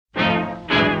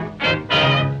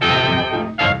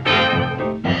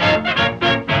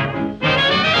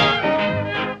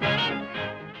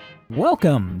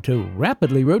Welcome to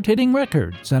Rapidly Rotating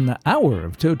Records, an hour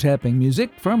of toe-tapping music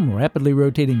from rapidly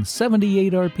rotating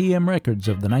 78 RPM records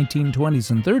of the 1920s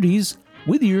and 30s,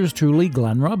 with yours truly,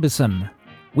 Glenn Robison.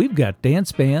 We've got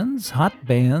dance bands, hot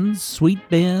bands, sweet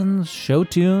bands, show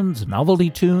tunes, novelty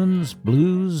tunes,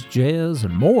 blues, jazz,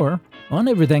 and more, on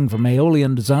everything from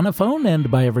Aeolian to Zonophone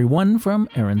and by everyone from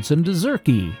Aronson to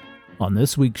Zerke. On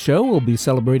this week's show, we'll be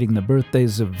celebrating the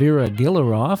birthdays of Vera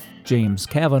Gillaroff, James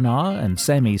Kavanaugh, and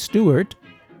Sammy Stewart.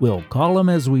 We'll call 'em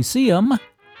as we see 'em,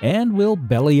 and we'll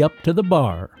belly up to the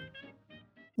bar.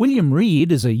 William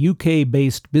Reed is a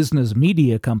UK-based business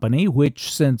media company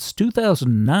which, since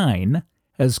 2009,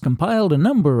 has compiled a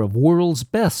number of world's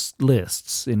best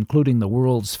lists, including the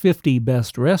world's 50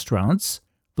 best restaurants,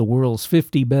 the world's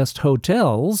 50 best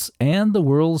hotels, and the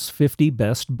world's 50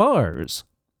 best bars.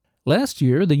 Last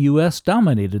year, the U.S.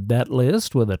 dominated that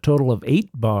list with a total of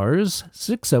 8 bars,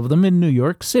 6 of them in New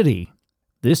York City.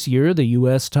 This year, the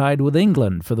U.S. tied with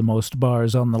England for the most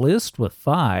bars on the list with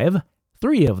 5,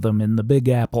 3 of them in the Big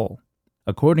Apple.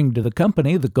 According to the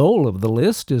company, the goal of the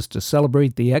list is to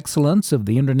celebrate the excellence of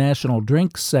the international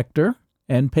drinks sector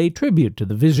and pay tribute to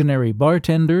the visionary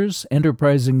bartenders,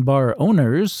 enterprising bar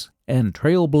owners, and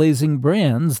trailblazing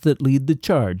brands that lead the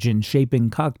charge in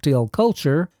shaping cocktail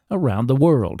culture around the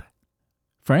world.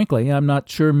 Frankly, I'm not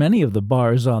sure many of the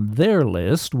bars on their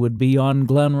list would be on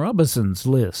Glenn Robison's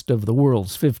list of the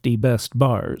world's 50 best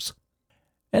bars.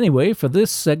 Anyway, for this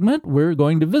segment, we're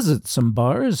going to visit some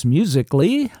bars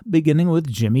musically, beginning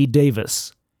with Jimmy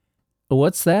Davis.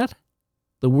 What's that?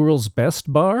 The world's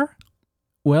best bar?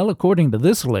 Well, according to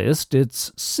this list,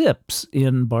 it's Sips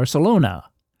in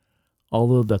Barcelona.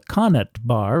 Although the Connaught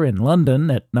Bar in London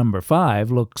at number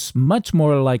 5 looks much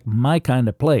more like my kind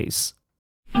of place.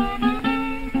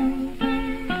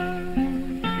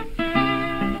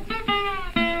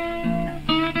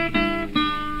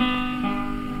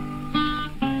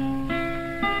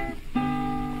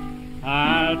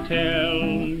 I'll tell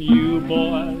you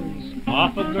boys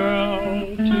of a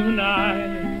girl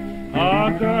tonight,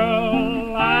 a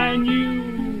girl I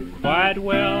knew quite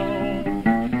well.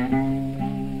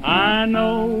 I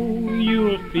know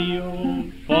you'll feel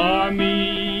for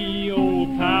me,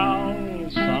 old pal,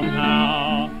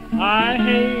 somehow I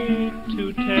hate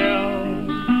to tell,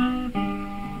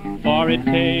 for it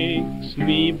takes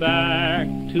me back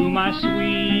to my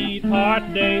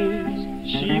sweetheart days.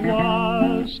 She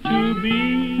was to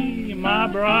be my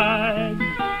bride,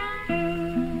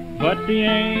 but the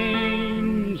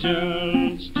angels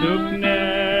took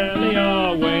Nellie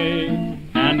away,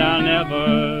 and I'll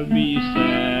never be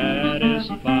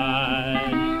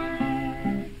satisfied.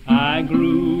 I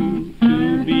grew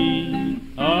to be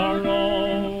a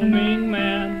roaming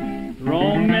man,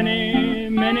 roam many,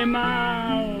 many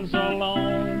miles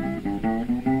alone.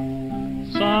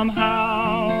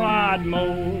 Somehow I'd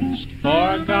most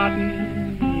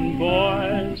forgotten,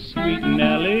 boy, sweet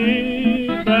Nellie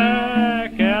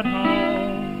back at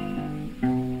home.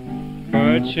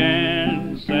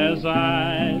 Perchance as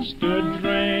I stood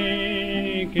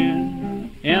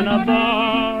drinking in a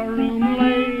barroom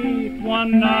late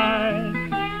one night,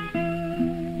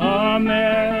 a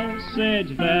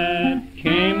message that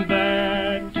came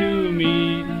back to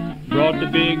me brought the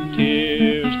big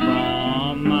tears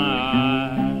from my eyes.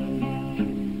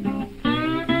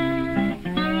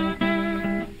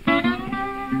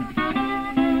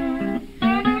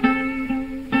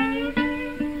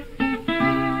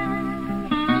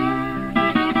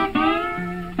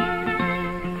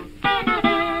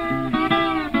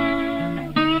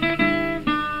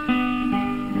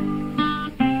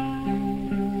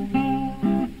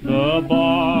 The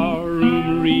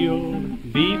barroom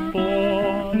reeled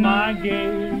before my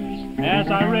gaze as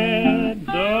I read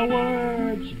the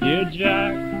words, "Dear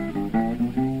Jack."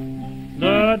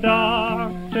 The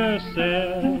doctor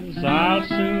says I'll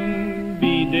soon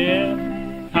be dead.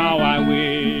 How I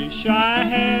wish I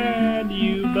had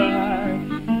you back.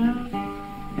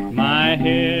 My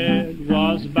head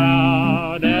was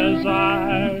bowed as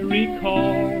I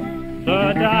recall.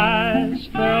 The dice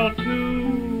fell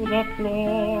to the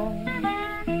floor.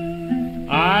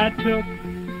 I took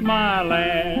my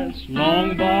last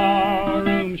long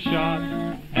barroom shot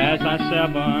as I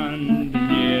sevened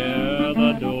near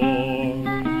the door.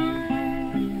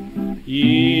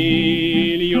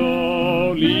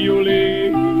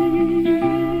 Ili-oli-oli,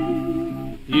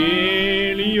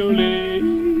 ili-oli,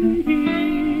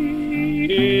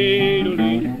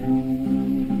 ili-oli,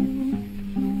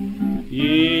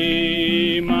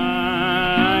 ye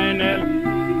my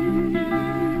Nellie,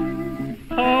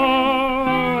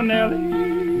 oh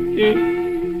Nellie,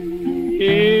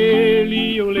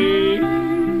 ili-oli,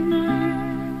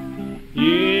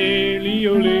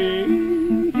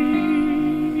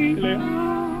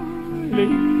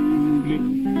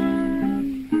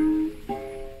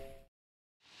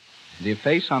 The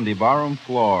face on the barroom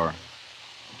floor.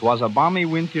 It was a balmy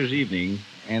winter's evening,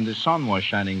 and the sun was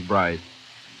shining bright.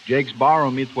 Jake's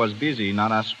barroom, it was busy,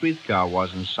 not a streetcar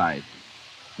was in sight.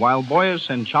 While boys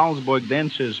and Charlesburg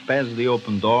dancers passed the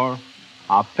open door,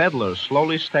 a peddler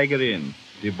slowly staggered in.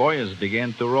 The boys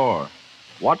began to roar.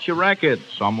 "What's your racket?"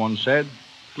 someone said.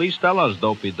 "Please tell us,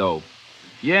 dopey dope."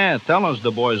 "Yeah, tell us,"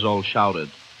 the boys all shouted.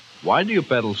 "Why do you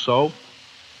peddle soap?"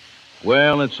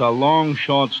 "Well, it's a long,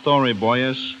 short story,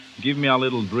 boys. Give me a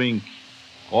little drink.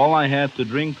 All I had to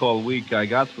drink all week I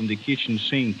got from the kitchen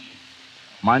sink.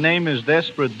 My name is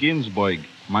Desperate Ginsburg.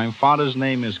 My father's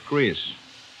name is Chris.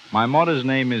 My mother's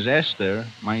name is Esther.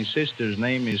 My sister's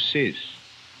name is Sis.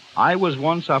 I was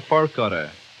once a fur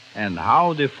cutter, and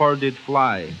how the fur did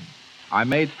fly. I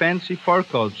made fancy fur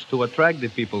coats to attract the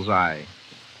people's eye.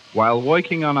 While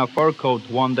working on a fur coat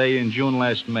one day in June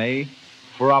last May,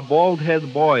 for a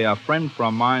bald-headed boy, a friend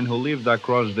from mine who lived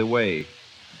across the way,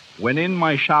 when in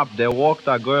my shop there walked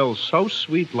a girl so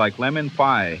sweet like lemon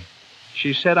pie.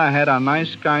 She said I had a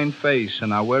nice, kind face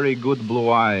and a very good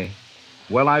blue eye.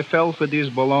 Well, I fell for this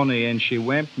baloney, and she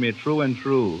whamped me true and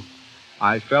true.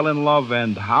 I fell in love,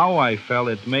 and how I fell,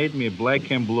 it made me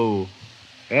black and blue.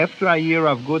 After a year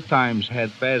of good times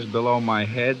had passed below my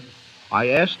head, I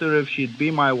asked her if she'd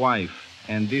be my wife,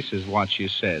 and this is what she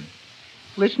said.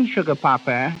 "Listen, Sugar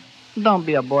Papa, don't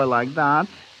be a boy like that.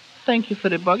 Thank you for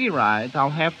the buggy ride. I'll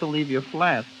have to leave you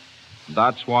flat."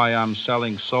 "That's why I'm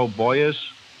selling so, boys.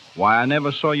 Why, I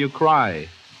never saw you cry.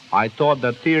 I thought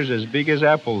that tears as big as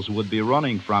apples would be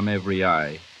running from every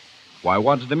eye. Why,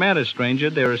 what's the matter, stranger?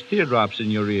 There's teardrops in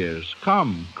your ears.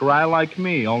 Come, cry like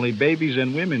me. Only babies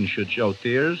and women should show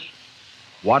tears."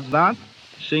 "What's that?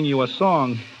 Sing you a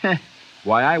song?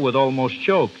 Why, I would almost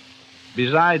choke.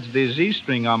 Besides, the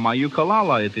Z-string on my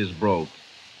ukulele, it is broke.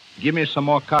 Give me some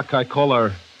more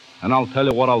Coca-Cola, and I'll tell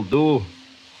you what I'll do.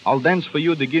 I'll dance for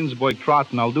you the Ginsburg trot,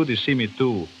 and I'll do the see me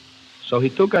too." So he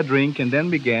took a drink and then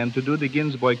began to do the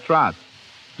Ginsburg trot.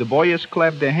 The boys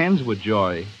clapped their hands with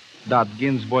joy. That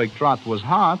Ginsburg trot was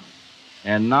hot.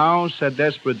 "And now," said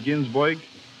Desperate Ginsburg,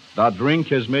 "that drink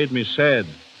has made me sad.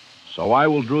 So I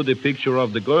will draw the picture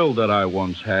of the girl that I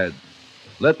once had.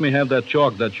 Let me have that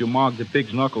chalk that you marked the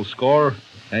pig's knuckle score,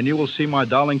 and you will see my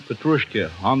darling Petrushka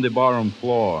on the barroom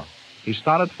floor." He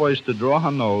started first to draw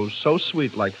her nose, so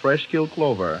sweet like fresh-killed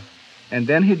clover, and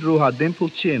then he drew her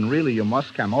dimpled chin. Really, you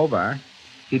must come over.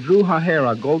 He drew her hair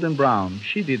a golden brown.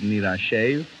 She didn't need a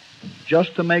shave.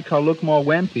 Just to make her look more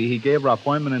wimpy, he gave her a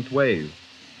permanent wave.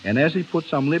 And as he put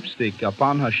some lipstick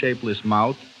upon her shapeless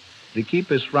mouth, the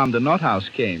keepers from the nut house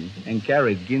came and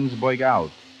carried Ginsburg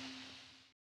out.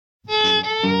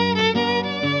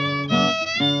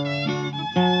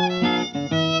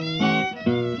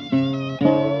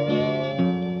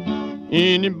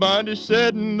 Anybody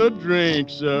setting the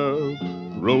drinks up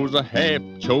rose a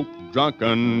half-choked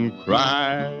drunken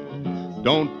cry.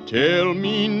 Don't tell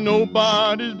me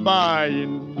nobody's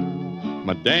buying.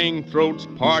 My dang throat's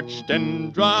parched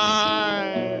and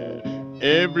dry.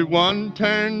 Everyone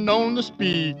turned on the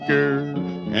speaker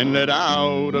and let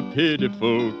out a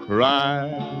pitiful cry.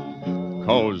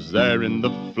 'Cause there in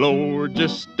the floor,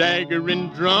 just staggering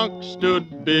drunk,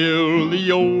 stood Bill,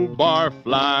 the old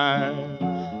barfly.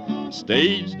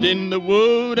 Staged in the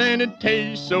wood and it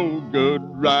tastes so good.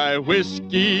 Rye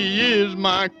whiskey is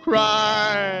my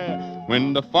cry.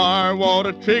 When the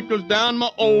firewater trickles down my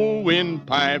old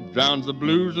windpipe, drowns the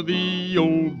blues of the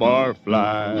old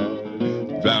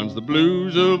barfly. Drowns the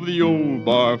blues of the old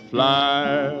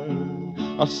barfly.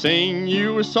 I'll sing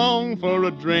you a song for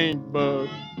a drink, but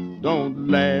don't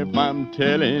laugh, I'm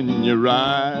telling you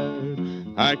right.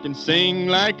 I can sing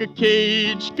like a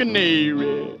caged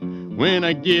canary when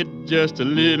I get just a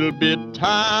little bit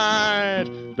tired.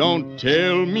 Don't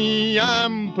tell me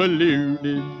I'm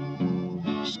polluted.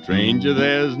 Stranger,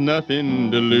 there's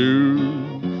nothing to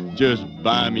lose. Just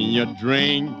buy me a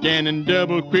drink and in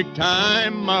double quick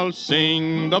time I'll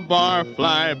sing the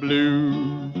barfly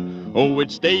blues. Oh,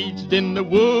 it's staged in the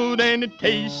wood and it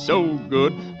tastes so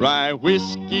good. Rye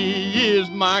whiskey is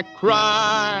my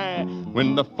cry.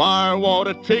 When the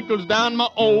firewater trickles down my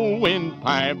old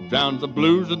windpipe, drowns the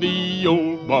blues of the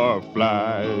old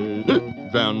barfly.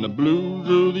 Drown the blues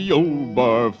of the old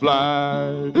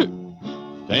barfly.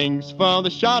 Thanks for the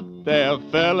shot there,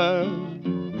 fella.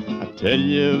 I tell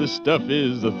you, the stuff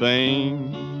is the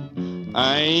thing.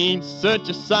 I ain't such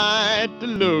a sight to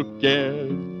look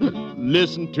at.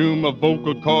 Listen to my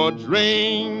vocal cords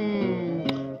ring.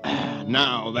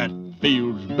 Now that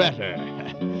feels better.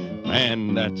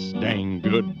 Man, that's dang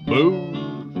good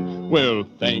booze. Well,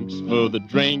 thanks for the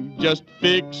drink, just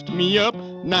fixed me up.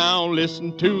 Now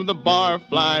listen to the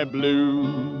barfly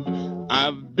blue.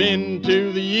 I've been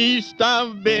to the east,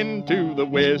 I've been to the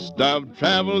west, I've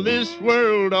traveled this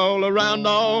world all around,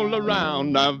 all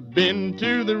around. I've been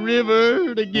to the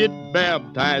river to get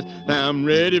baptized. Now I'm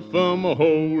ready for my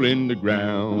hole in the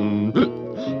ground.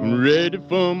 I'm ready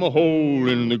for my hole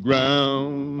in the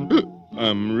ground.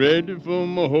 I'm ready for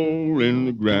my hole in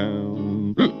the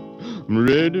ground. I'm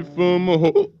ready for my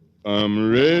hole. I'm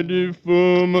ready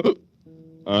for my...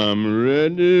 I'm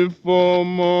ready for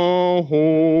my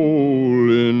hole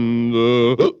in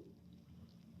the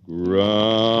ground.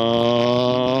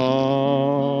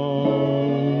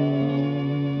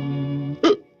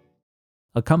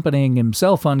 Accompanying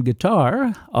himself on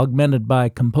guitar, augmented by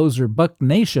composer Buck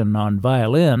Nation on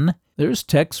violin, there's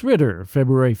Tex Ritter,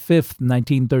 February 5th,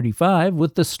 1935,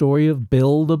 with the story of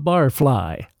Bill the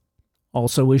Barfly.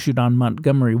 Also issued on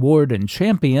Montgomery Ward and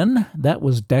Champion, that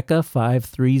was Decca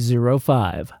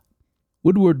 5305.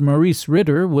 Woodward Maurice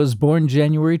Ritter was born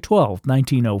January 12,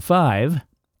 1905,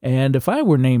 and if I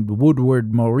were named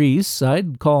Woodward Maurice,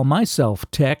 I'd call myself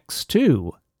Tex,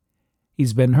 too.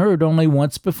 He's been heard only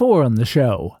once before on the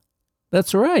show.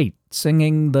 That's right,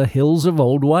 singing The Hills of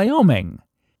Old Wyoming.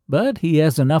 But he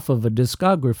has enough of a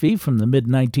discography from the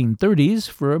mid-1930s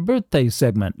for a birthday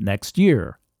segment next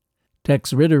year.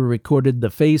 Tex Ritter recorded The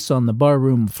Face on the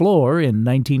Barroom Floor in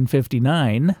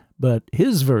 1959, but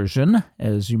his version,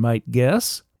 as you might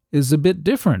guess, is a bit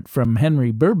different from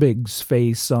Henry Burbig's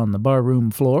Face on the Barroom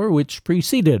Floor, which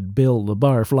preceded Bill the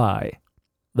Barfly.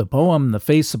 The poem The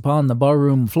Face Upon the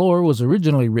Barroom Floor was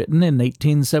originally written in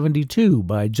 1872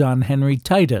 by John Henry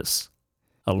Titus.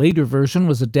 A later version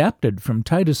was adapted from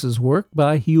Titus's work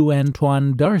by Hugh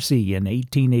Antoine Darcy in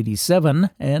 1887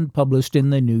 and published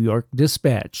in the New York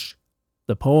Dispatch.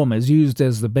 The poem is used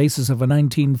as the basis of a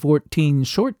 1914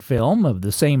 short film of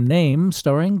the same name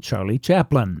starring Charlie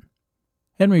Chaplin.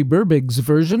 Henry Burbig's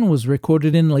version was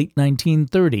recorded in late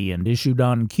 1930 and issued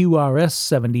on QRS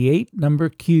 78, number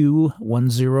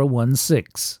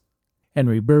Q1016.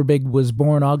 Henry Burbig was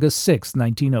born August 6,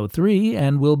 1903,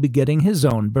 and will be getting his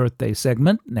own birthday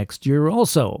segment next year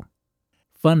also.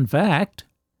 Fun fact: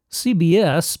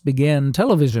 CBS began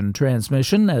television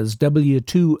transmission as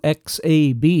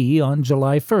W2XAB on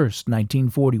July 1,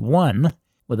 1941,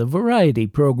 with a variety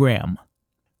program.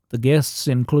 The guests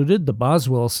included the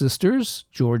Boswell sisters,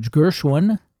 George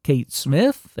Gershwin, Kate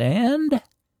Smith, and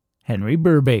Henry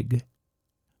Burbig.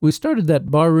 We started that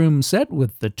barroom set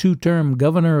with the two-term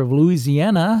governor of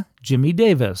Louisiana, Jimmy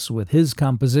Davis, with his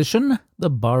composition, The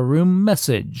Barroom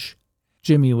Message.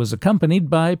 Jimmy was accompanied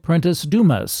by Prentice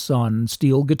Dumas on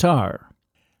steel guitar.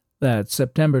 That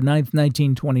September 9,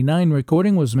 1929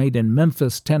 recording was made in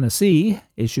Memphis, Tennessee,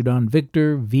 issued on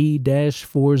Victor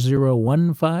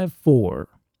V-40154.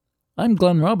 I'm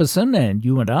Glenn Robison, and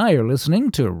you and I are listening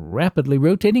to Rapidly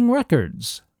Rotating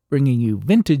Records, bringing you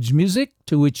vintage music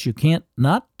to which you can't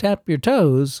not tap your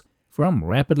toes from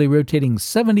rapidly rotating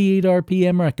 78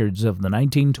 RPM records of the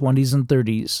 1920s and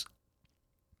 30s.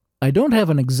 I don't have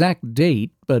an exact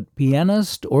date, but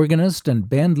pianist, organist, and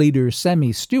bandleader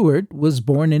Sammy Stewart was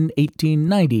born in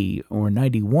 1890 or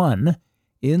 91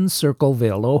 in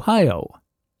Circleville, Ohio.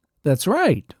 That's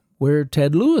right, where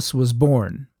Ted Lewis was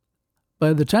born.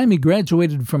 By the time he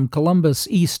graduated from Columbus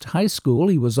East High School,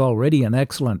 he was already an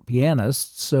excellent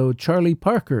pianist, so Charlie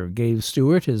Parker gave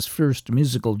Stewart his first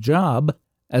musical job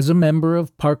as a member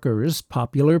of Parker's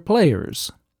Popular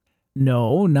Players.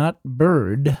 No, not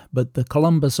Bird, but the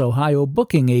Columbus, Ohio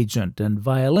booking agent and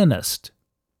violinist.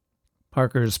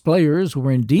 Parker's Players were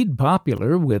indeed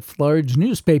popular, with large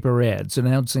newspaper ads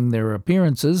announcing their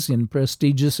appearances in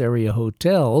prestigious area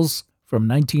hotels from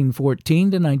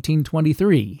 1914 to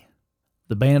 1923.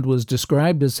 The band was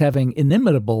described as having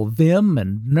inimitable vim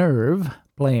and nerve,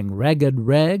 playing ragged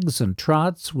rags and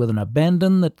trots with an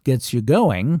abandon that gets you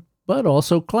going, but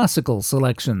also classical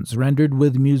selections rendered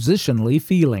with musicianly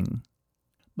feeling.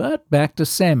 But back to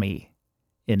Sammy.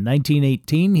 In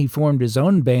 1918, he formed his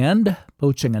own band,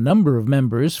 poaching a number of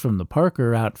members from the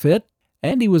Parker outfit,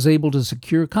 and he was able to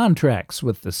secure contracts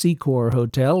with the Secor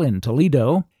Hotel in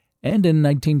Toledo, and in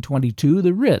 1922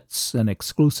 the Ritz, an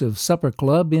exclusive supper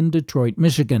club in Detroit,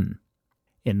 Michigan.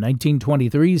 In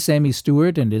 1923, Sammy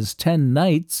Stewart and his 10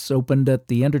 Knights opened at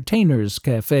the Entertainers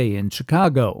Cafe in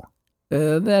Chicago.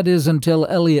 That is until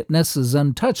Elliot Ness's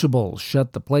Untouchables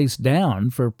shut the place down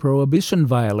for prohibition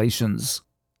violations.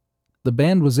 The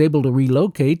band was able to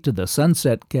relocate to the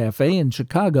Sunset Cafe in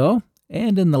Chicago,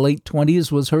 and in the late 20s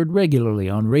was heard regularly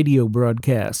on radio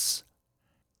broadcasts.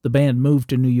 The band moved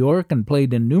to New York and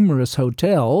played in numerous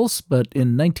hotels, but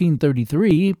in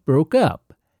 1933 broke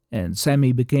up, and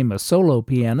Sammy became a solo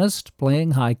pianist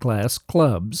playing high-class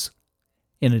clubs.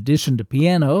 In addition to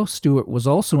piano, Stewart was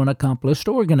also an accomplished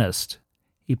organist.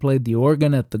 He played the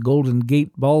organ at the Golden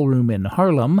Gate Ballroom in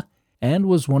Harlem and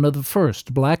was one of the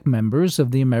first black members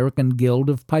of the American Guild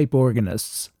of Pipe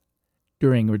Organists.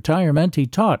 During retirement, he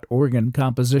taught organ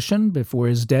composition before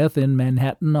his death in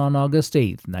Manhattan on August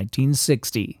 8,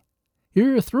 1960.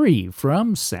 Here are three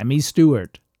from Sammy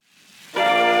Stewart.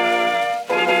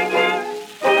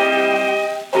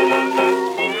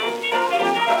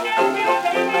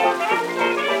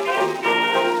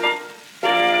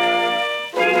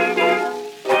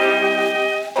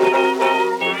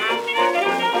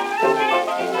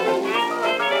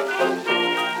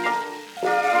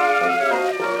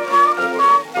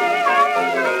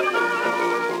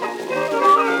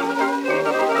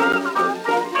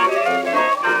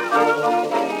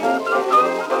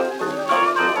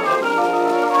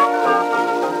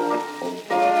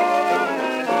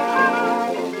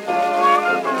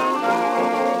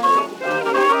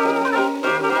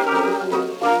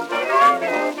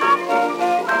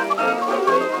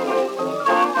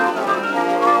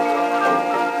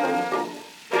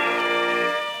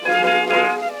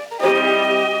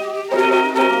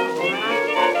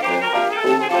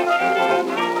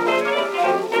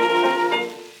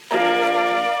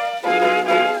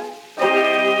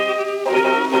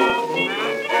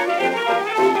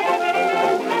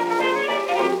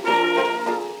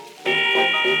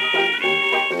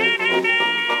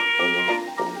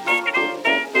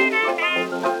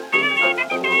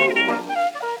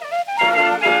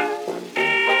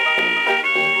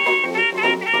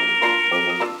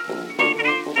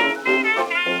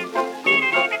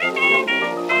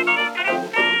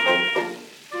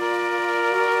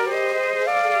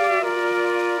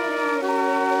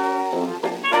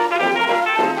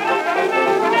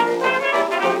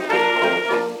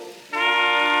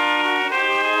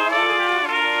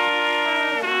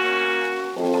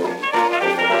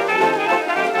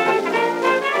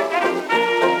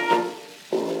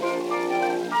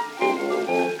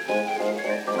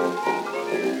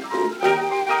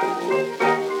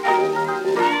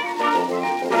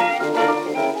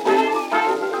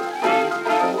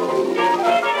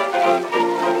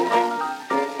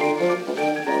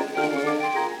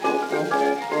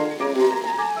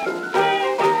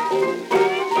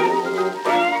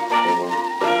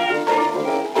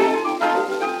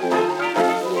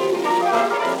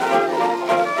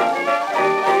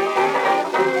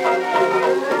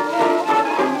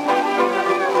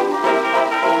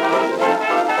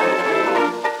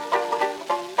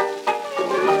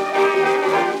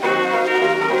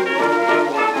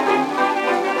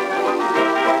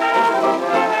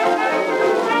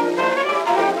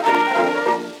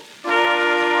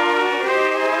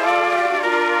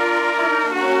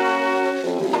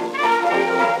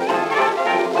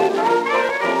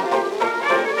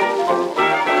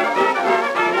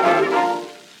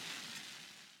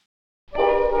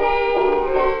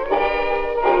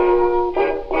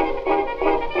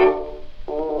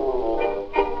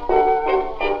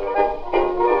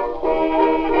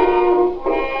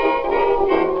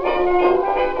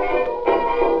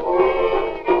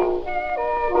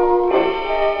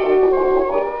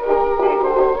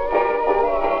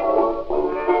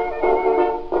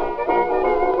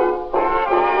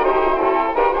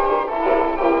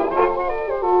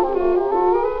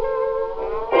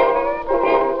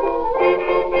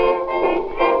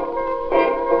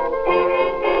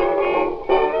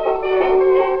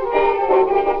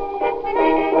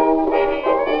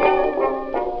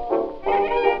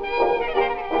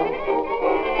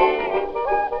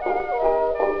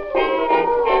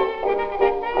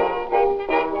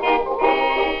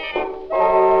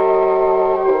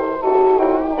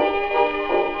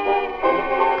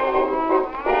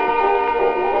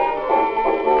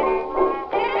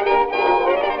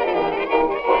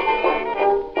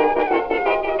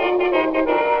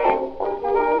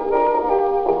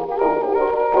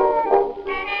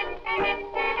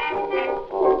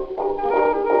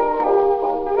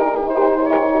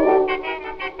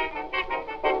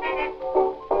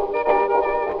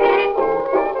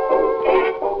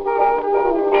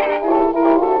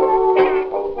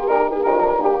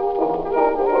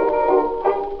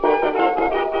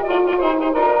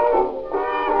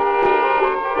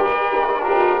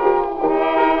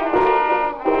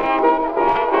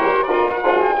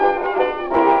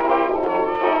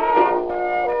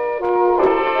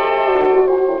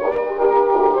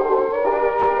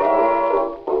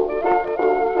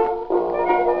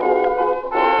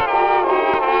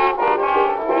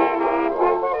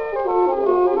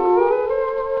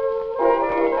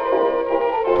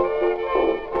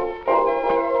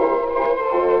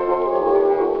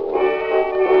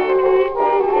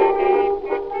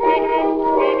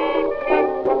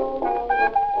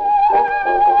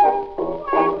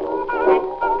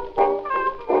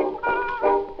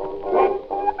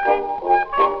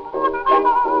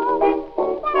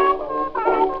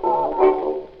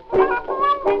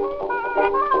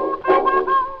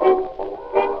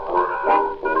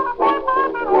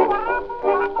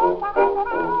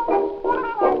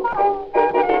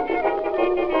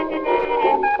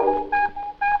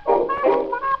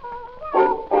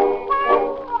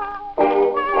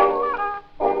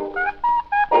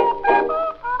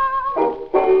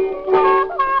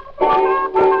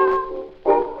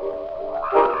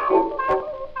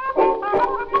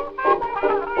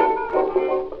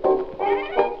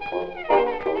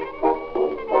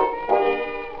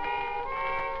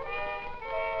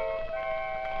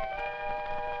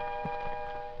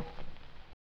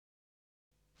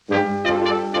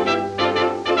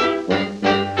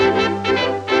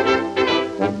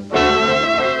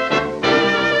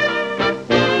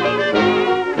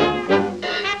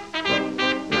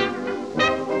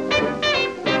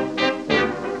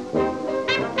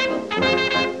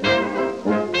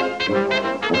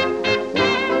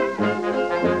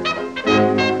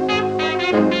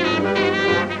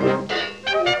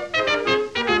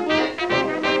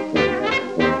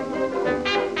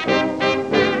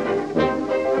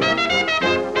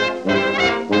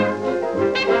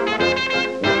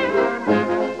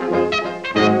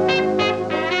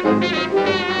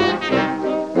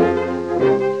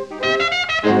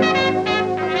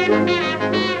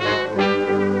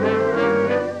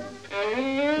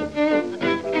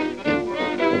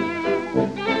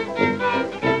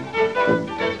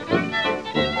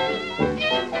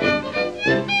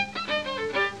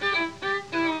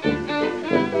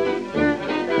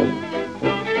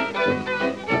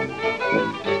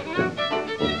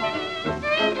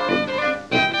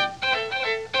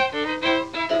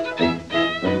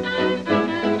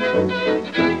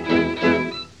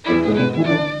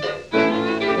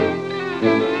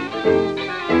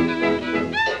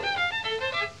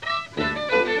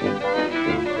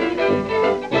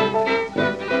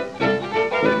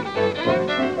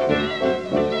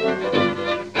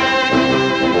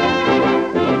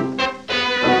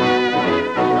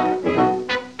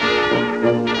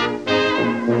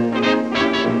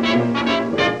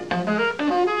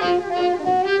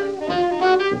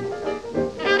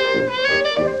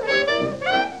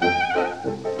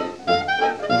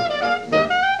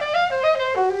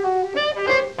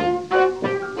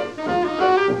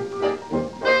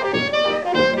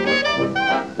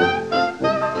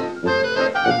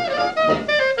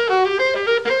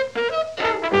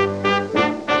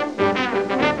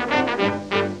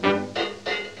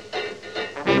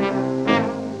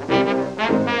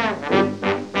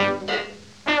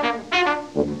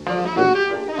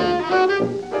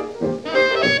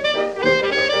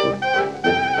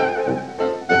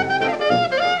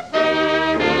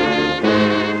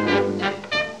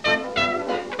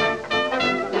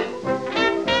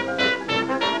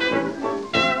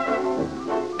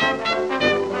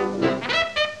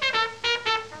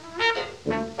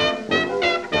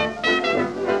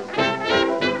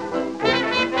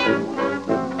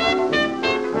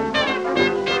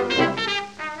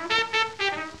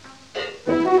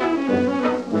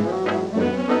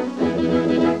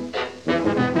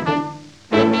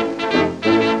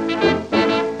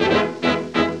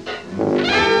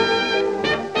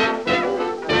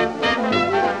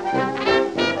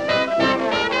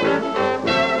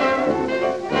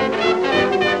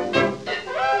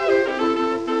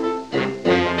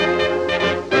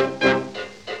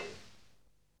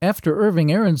 After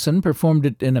Irving Aronson performed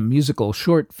it in a musical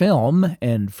short film,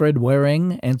 and Fred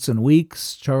Waring, Anson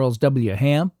Weeks, Charles W.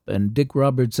 Hamp, and Dick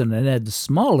Robertson and Ed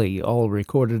Smalley all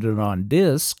recorded it on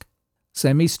disc,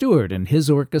 Sammy Stewart and his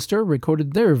orchestra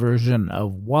recorded their version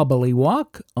of Wobbly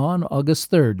Walk on August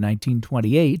 3,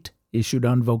 1928, issued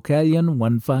on Vocalion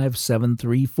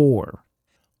 15734.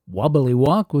 Wobbly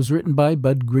Walk was written by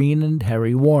Bud Green and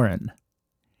Harry Warren.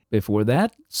 Before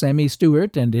that, Sammy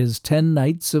Stewart and his 10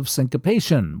 Nights of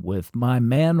Syncopation with My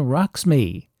Man Rocks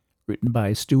Me, written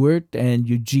by Stewart and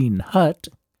Eugene Hutt,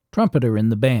 trumpeter in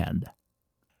the band.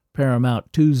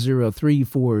 Paramount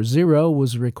 20340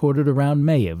 was recorded around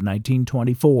May of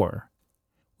 1924.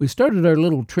 We started our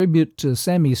little tribute to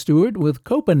Sammy Stewart with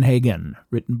Copenhagen,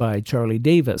 written by Charlie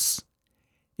Davis.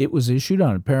 It was issued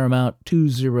on Paramount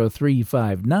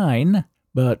 20359,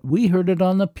 but we heard it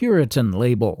on the Puritan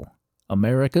label,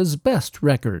 America's Best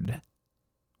Record.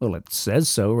 Well, it says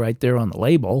so right there on the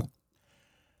label.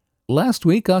 Last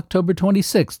week, October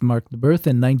 26th, marked the birth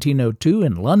in 1902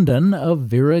 in London of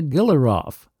Vera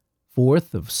Gilleroff,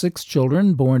 fourth of 6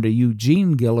 children born to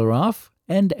Eugene Gilleroff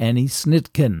and Annie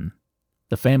Snitkin.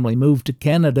 The family moved to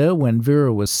Canada when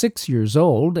Vera was 6 years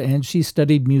old, and she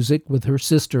studied music with her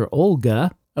sister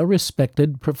Olga, a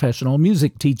respected professional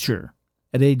music teacher.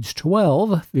 At age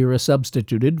 12, Vera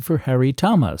substituted for Harry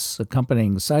Thomas,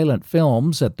 accompanying silent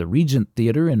films at the Regent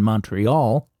Theatre in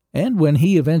Montreal, and when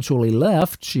he eventually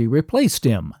left, she replaced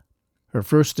him. Her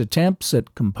first attempts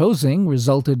at composing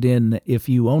resulted in If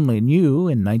You Only Knew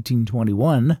in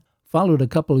 1921, followed a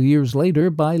couple of years later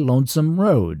by Lonesome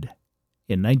Road.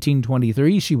 In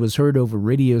 1923, she was heard over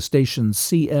radio station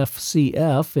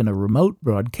CFCF in a remote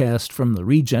broadcast from the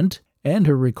Regent, and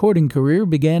her recording career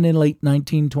began in late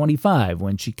 1925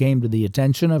 when she came to the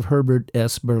attention of Herbert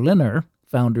S. Berliner,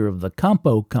 founder of the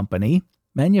Compo Company,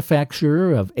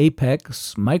 manufacturer of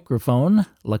Apex, Microphone,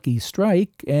 Lucky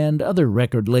Strike, and other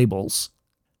record labels.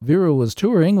 Vera was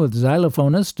touring with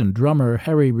xylophonist and drummer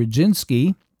Harry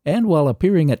Reginsky, and while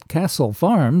appearing at Castle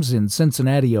Farms in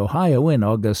Cincinnati, Ohio in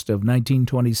August of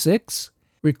 1926,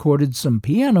 recorded some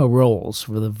piano rolls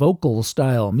for the Vocal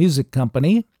Style Music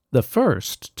Company, the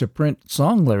first to print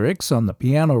song lyrics on the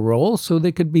piano roll so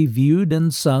they could be viewed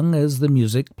and sung as the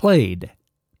music played.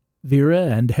 Vera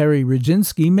and Harry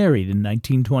Reginsky married in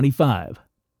 1925.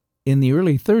 In the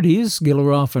early 30s,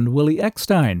 Gilleroff and Willie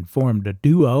Eckstein formed a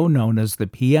duo known as the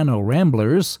Piano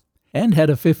Ramblers and had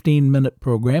a 15-minute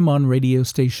program on radio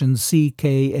station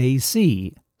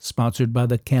CKAC, sponsored by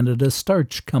the Canada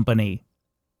Starch Company.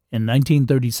 In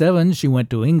 1937, she went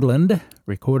to England,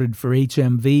 recorded for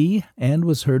HMV, and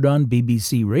was heard on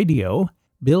BBC Radio,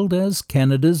 billed as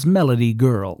Canada's Melody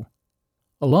Girl.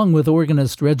 Along with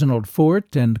organist Reginald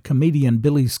Fort and comedian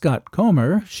Billy Scott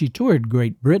Comer, she toured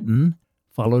Great Britain,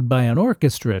 followed by an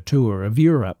orchestra tour of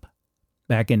Europe.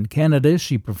 Back in Canada,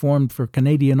 she performed for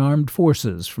Canadian Armed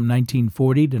Forces from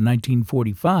 1940 to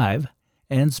 1945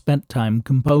 and spent time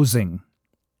composing.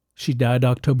 She died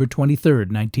October 23,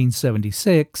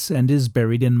 1976, and is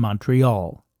buried in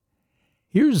Montreal.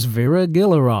 Here's Vera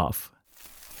Gilleroff.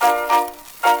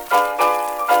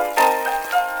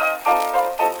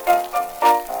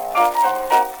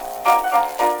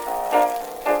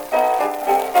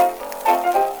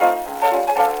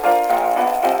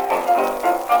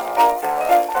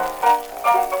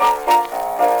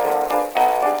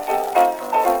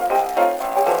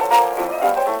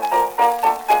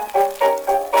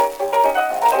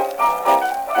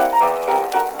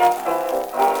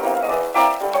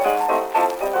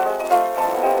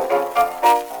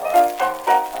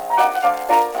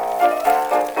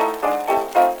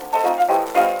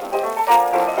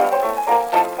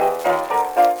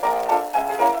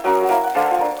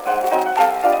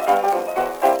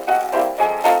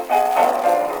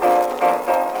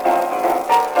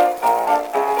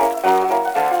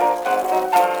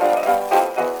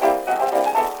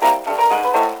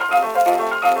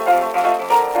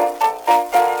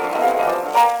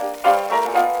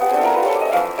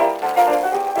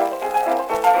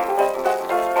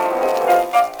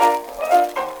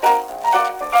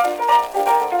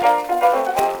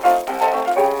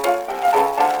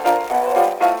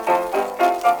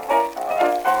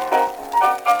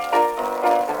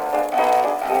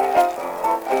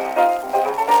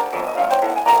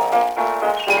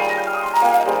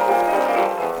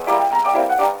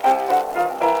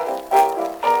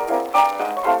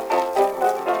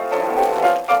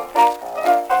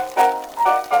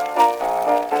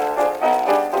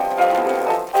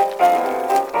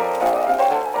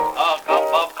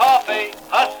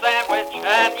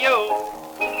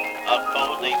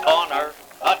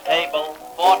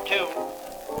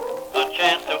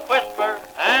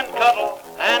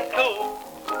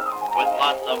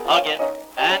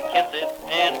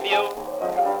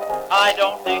 I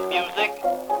don't need music,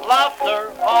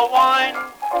 laughter, or wine.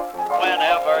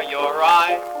 Whenever your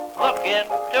eyes look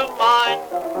into mine,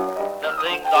 the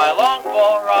things I long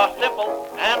for are simple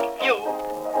and few.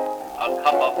 A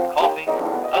cup of coffee,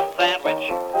 a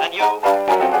sandwich, and you.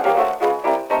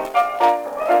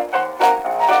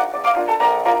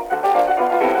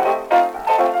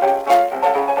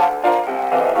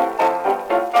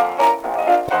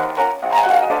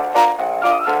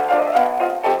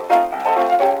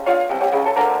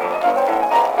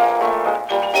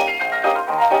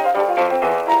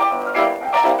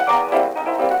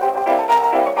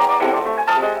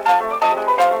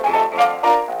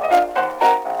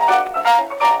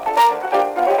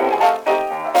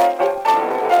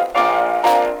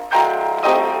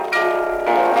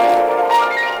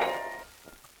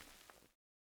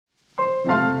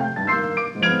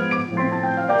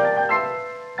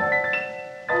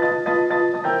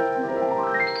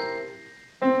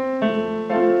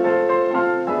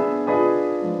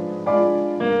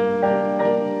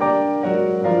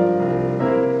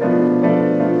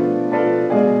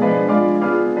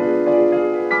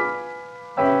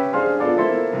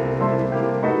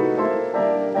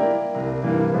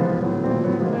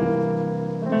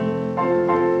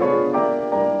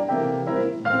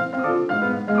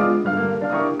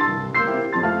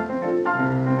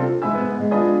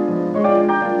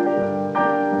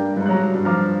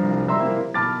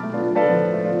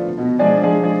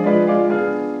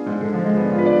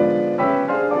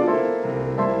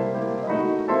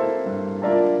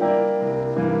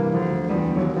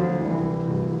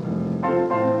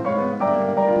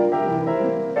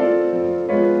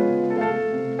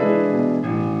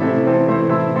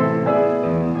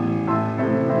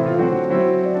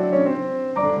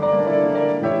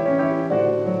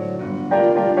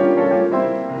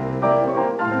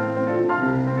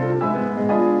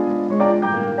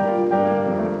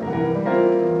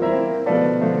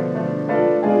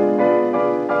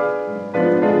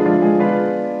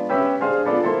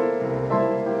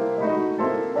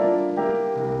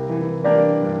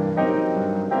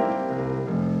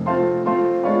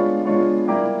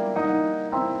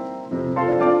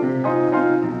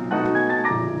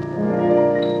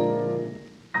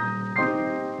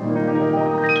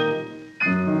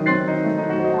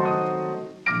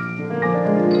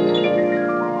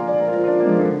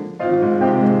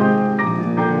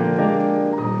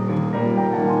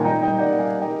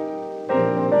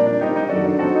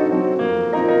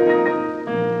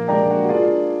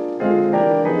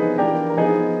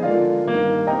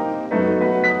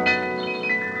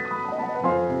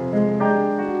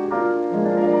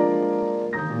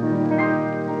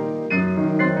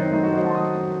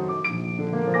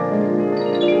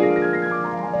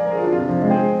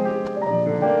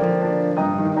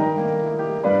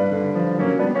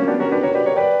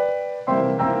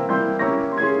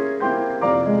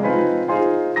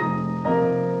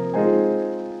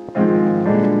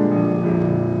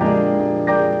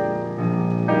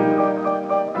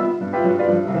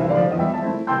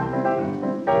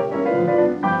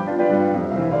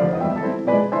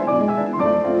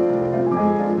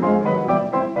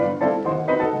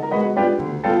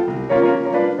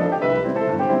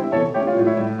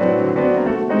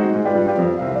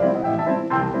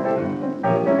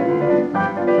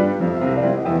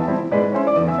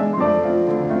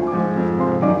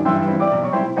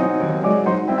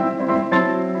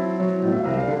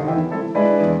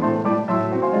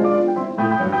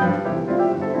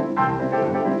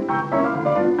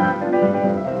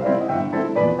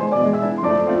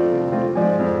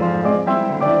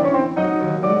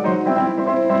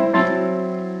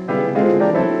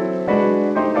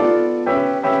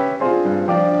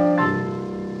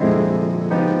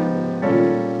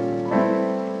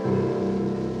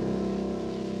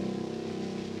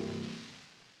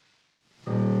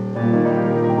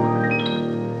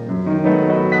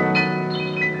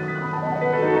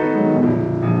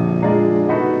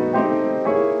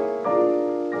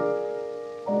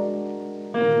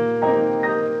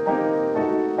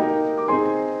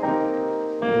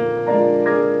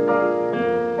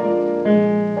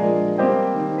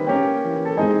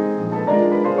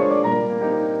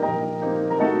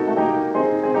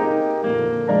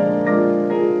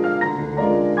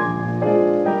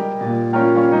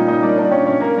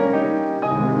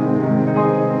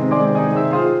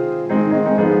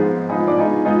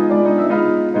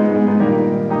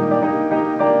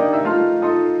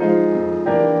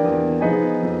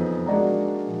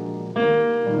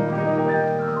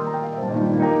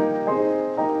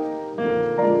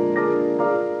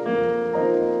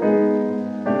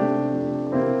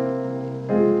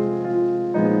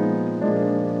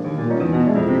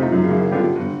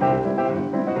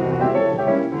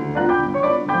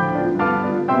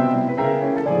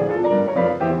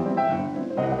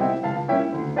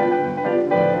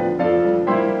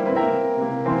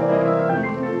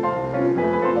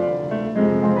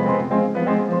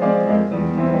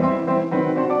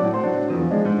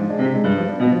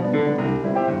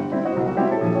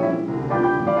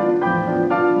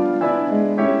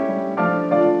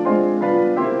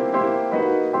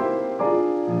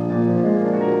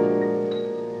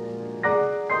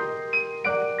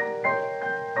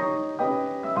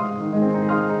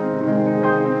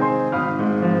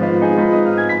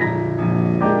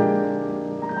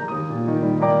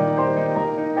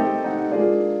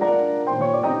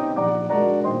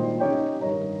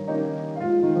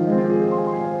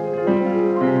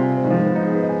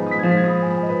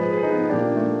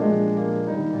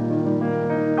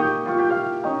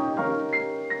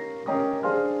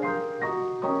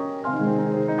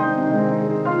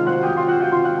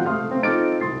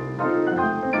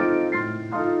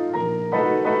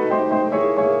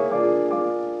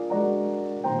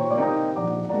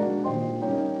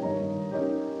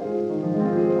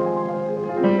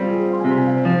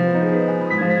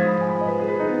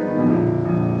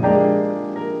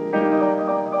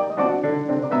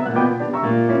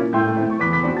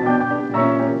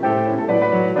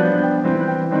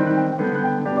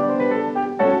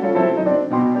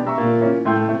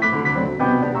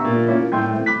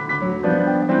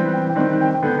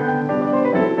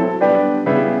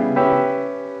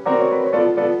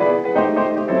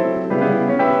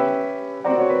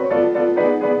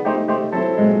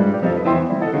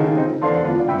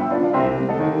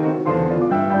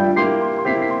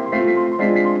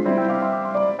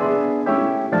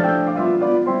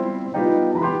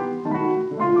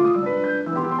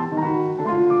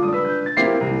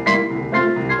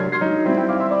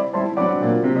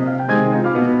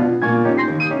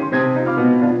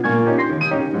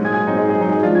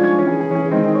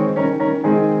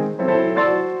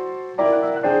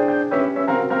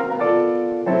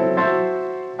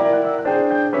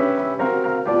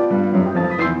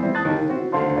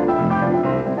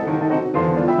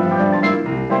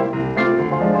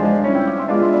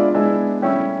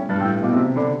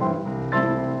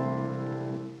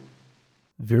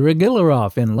 Vera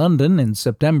Gillaroff in London in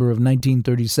September of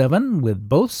 1937 with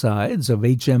both sides of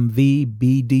HMV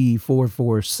BD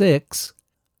 446,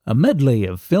 a medley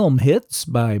of film hits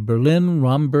by Berlin,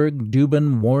 Romberg,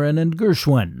 Dubin, Warren, and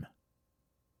Gershwin.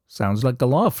 Sounds like a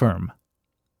law firm.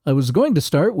 I was going to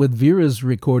start with Vera's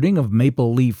recording of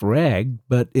Maple Leaf Rag,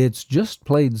 but it's just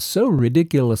played so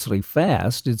ridiculously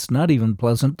fast it's not even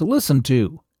pleasant to listen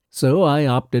to. So I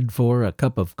opted for A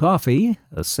Cup of Coffee,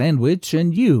 A Sandwich,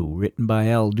 and You, written by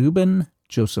Al Dubin,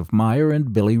 Joseph Meyer,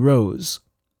 and Billy Rose.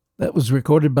 That was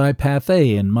recorded by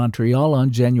Pathé in Montreal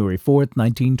on January 4th,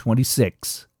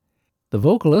 1926. The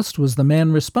vocalist was the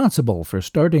man responsible for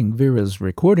starting Vera's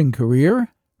recording career,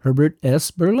 Herbert S.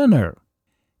 Berliner.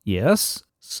 Yes,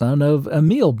 son of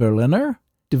Emil Berliner,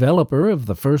 developer of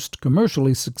the first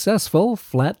commercially successful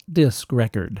flat disc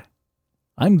record.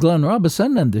 I'm Glenn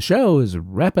Robison, and the show is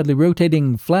Rapidly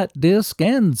Rotating Flat Disc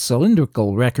and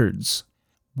Cylindrical Records.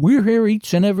 We're here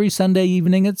each and every Sunday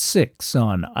evening at 6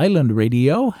 on Island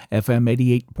Radio, FM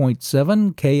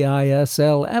 88.7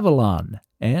 KISL Avalon,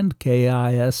 and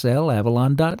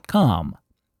KISLAvalon.com.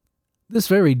 This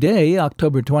very day,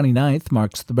 October 29th,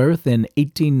 marks the birth in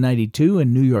 1892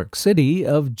 in New York City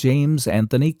of James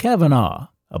Anthony Cavanaugh,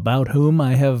 about whom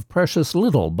I have precious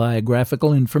little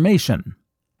biographical information.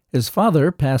 His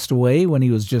father passed away when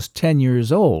he was just 10 years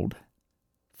old.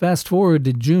 Fast forward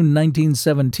to June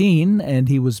 1917, and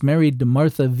he was married to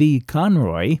Martha V.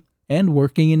 Conroy and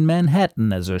working in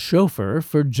Manhattan as a chauffeur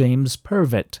for James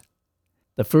Purvitt.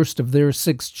 The first of their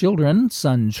 6 children,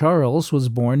 son Charles, was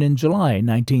born in July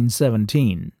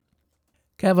 1917.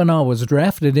 Cavanaugh was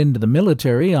drafted into the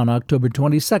military on October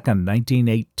 22,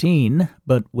 1918,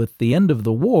 but with the end of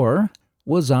the war,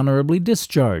 was honorably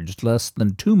discharged less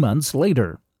than 2 months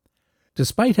later.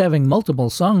 Despite having multiple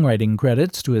songwriting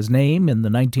credits to his name in the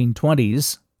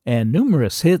 1920s and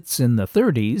numerous hits in the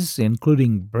 30s,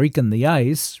 including Breakin' the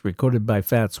Ice, recorded by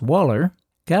Fats Waller,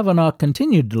 Cavanaugh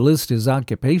continued to list his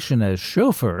occupation as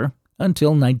chauffeur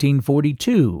until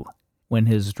 1942, when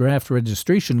his draft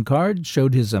registration card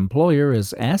showed his employer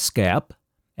as ASCAP,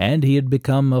 and he had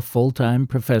become a full-time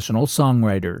professional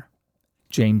songwriter.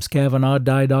 James Cavanaugh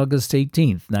died August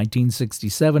 18,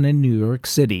 1967 in New York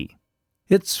City.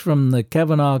 Hits from the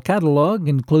Cavanaugh catalog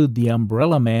include The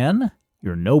Umbrella Man,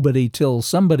 You're Nobody Till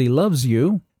Somebody Loves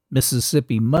You,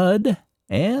 Mississippi Mud,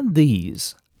 and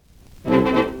these.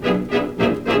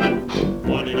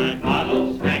 49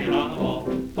 bottles hanging on the wall,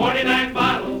 49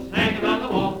 bottles hanging on the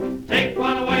wall, take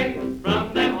one away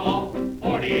from them all,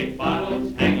 48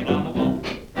 bottles hanging on the wall.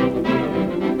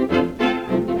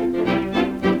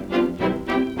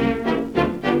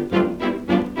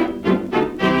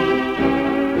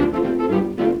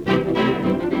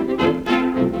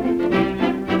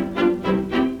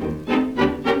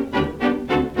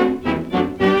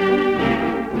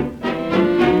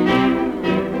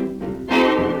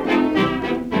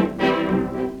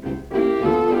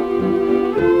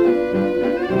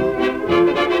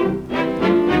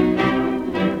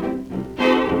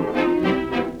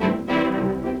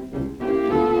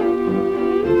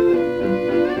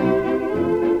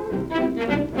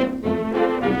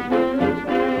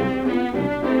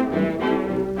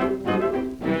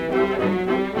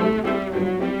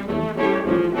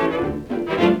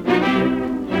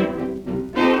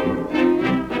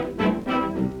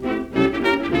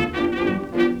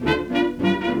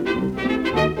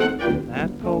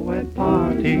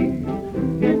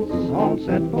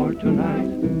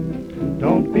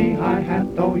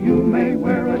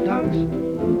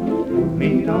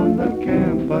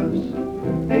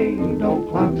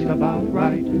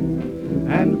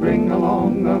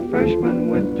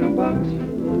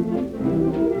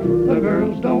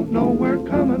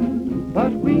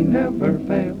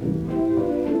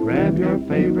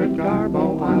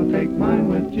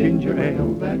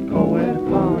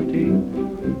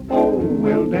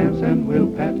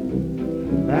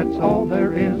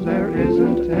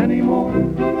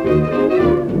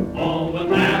 All the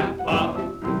nap,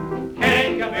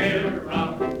 keg of beer,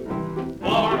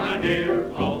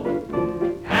 dear old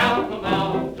Alma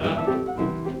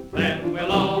Mountain. Then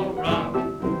we'll all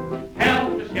run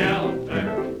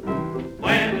helter-skelter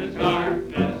when it's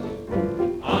darkness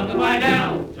on the White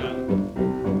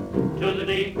Alton. To the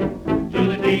deep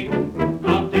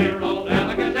of dear old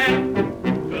Alakazam.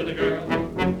 To the girls,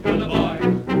 to the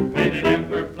boys, may they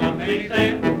never plump any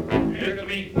sand. Here to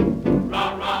me,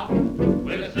 rah-rah,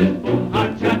 with a simple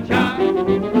ha-cha-cha.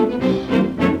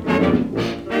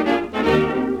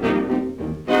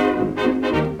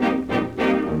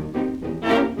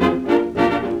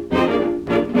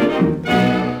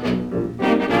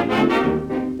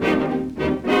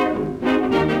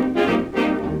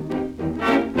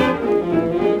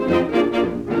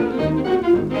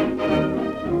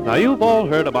 Now you've all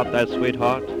heard about that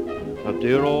sweetheart of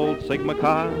dear old Sigma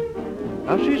Chi.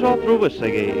 Now she's all through with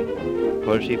Siggy,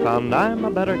 'cause she found I'm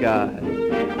a better guy.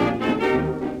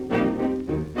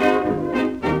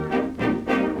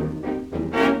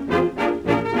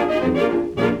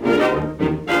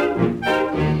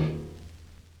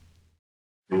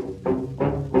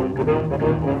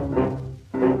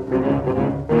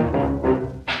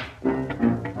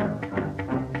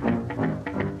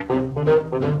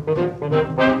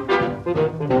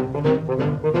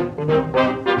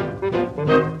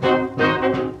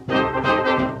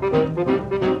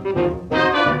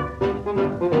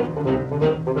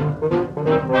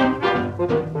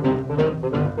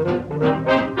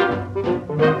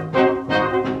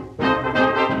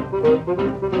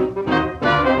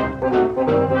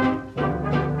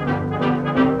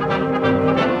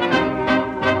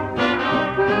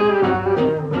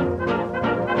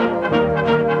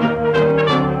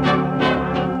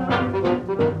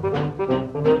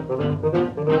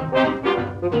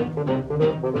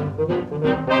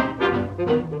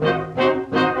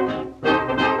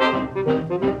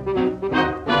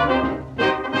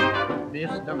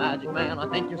 Mr. Magic Man, I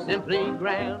think you're simply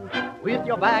grand, with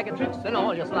your bag of tricks and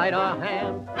all your sleight of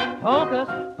hand. Hocus,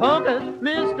 Pocus,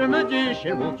 Mr.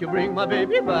 Magician, won't you bring my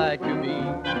baby back to me?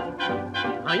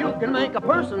 Now you can make a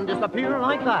person disappear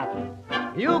like that.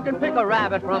 You can pick a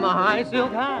rabbit from a high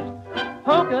silk hat.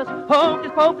 Hocus,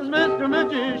 Hocus Pocus, Mr.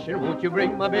 Magician, won't you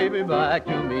bring my baby back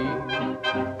to me?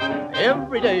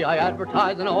 Every day I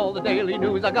advertise in all the daily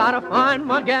news, I gotta find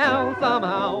my gal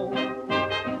somehow.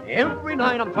 Every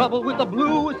night I'm troubled with the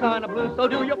bluest kind of blues, so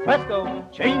do your presto,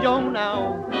 change on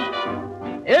now.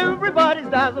 Everybody's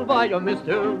dazzled by your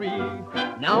mystery.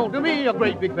 Now do me a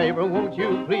great big favor, won't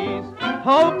you please?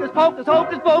 Hocus Pocus,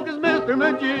 Hocus Pocus, Mr.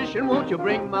 Magician, won't you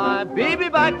bring my baby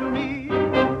back to me?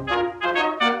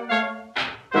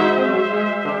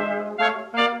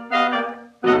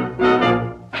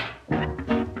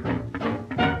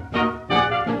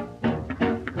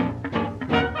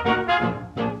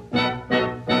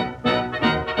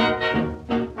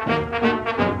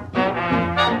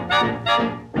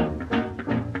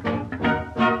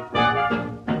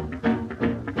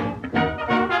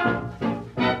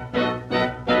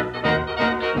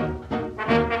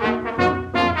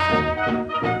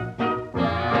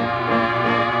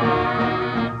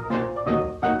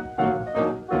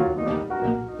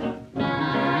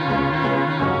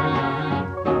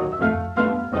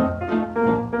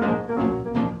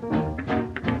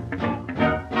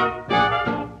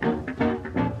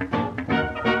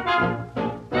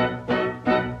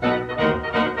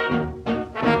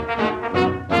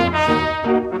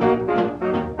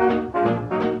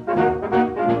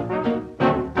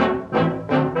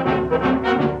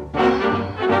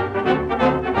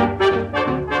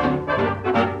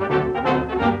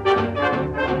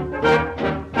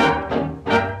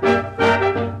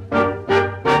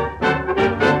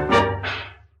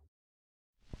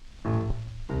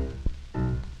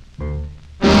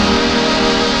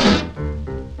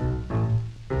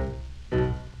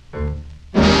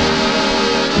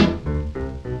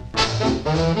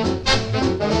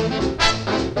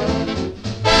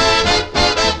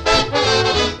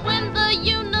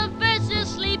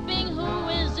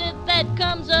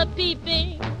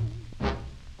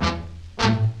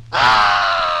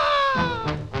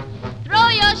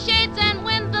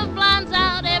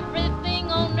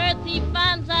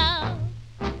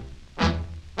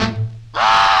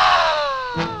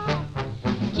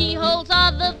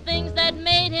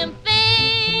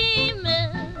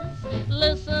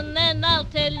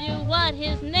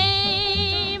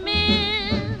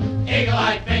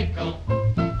 Eagle-eyed Finkel,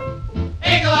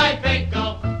 Eagle-eyed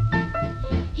Finkel.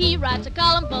 He writes a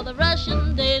column for the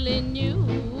Russian Daily News.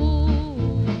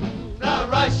 The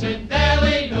Russian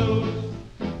Daily News,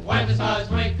 when the stars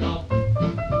twinkle.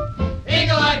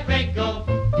 Eagle-eyed Finkel.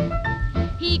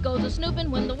 He goes a-snooping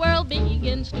when the world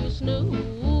begins to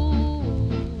snooze.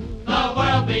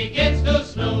 begins to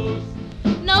snooze.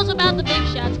 Knows about the big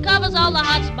shots, covers all the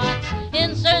hot spots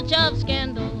in search of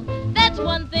scandal. That's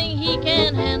one thing he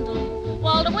can handle.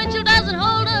 Walter Winchell doesn't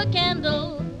hold a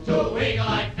candle To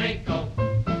Eagle-Eye Finkel.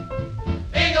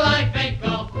 Eagle-Eye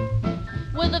Finkel.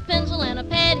 with a pencil and a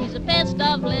pad. He's a best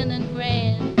of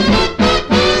Leningrad.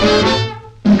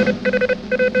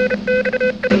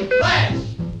 Flash!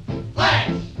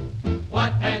 Flash!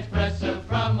 What pants presser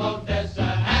from Odessa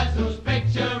has whose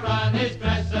picture on his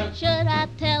dresser? Should I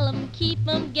tell him, keep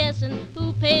him guessing,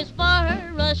 who pays for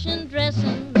her Russian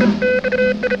dressing?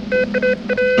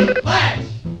 Flash!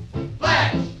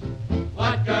 Flash!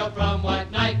 What girl from what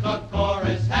nightclub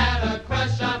chorus had a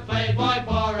crush on Playboy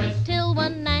Boris? Till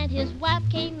one night his wife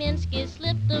came in,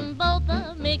 slipped them both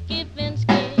a Mickey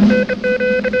Finsky.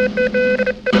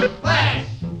 Flash!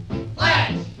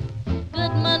 Flash!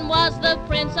 Goodman was the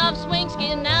Prince of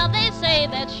Swingsky. Now they say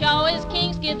that Shaw is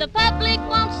Kingsky. The public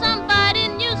wants somebody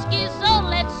new ski, so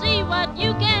let's see what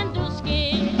you can do,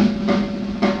 ski.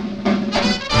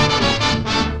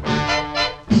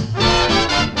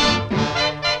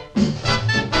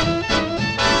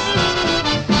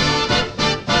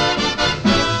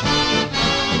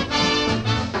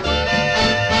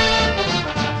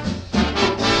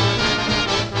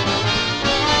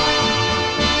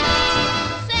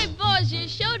 Say, boys, you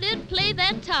sure did play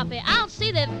that toppy. I'll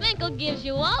see that Finkel gives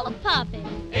you all a poppy.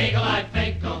 Eagle-Eye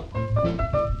Finkel.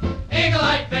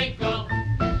 Eagle-Eye Finkel.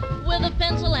 With a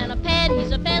pencil and a pad,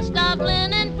 he's a best of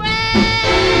Leningrad.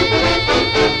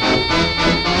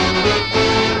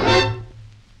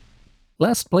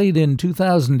 Last played in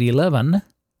 2011,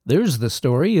 there's the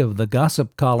story of the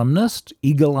gossip columnist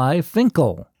Eagle-Eye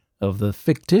Finkel of the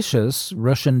fictitious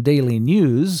Russian Daily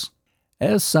News,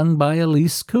 as sung by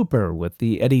Elise Cooper with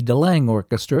the Eddie DeLange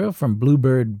Orchestra from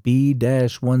Bluebird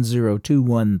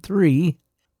B-10213,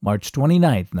 March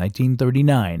 29,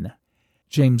 1939.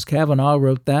 James Cavanaugh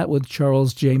wrote that with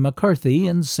Charles J. McCarthy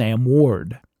and Sam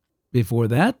Ward. Before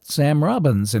that, Sam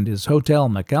Robbins and his Hotel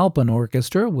McAlpin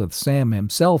Orchestra, with Sam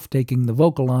himself taking the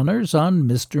vocal honors on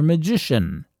Mr.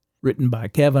 Magician, written by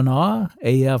Cavanaugh,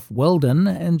 A.F. Weldon,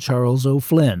 and Charles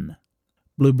O'Flynn.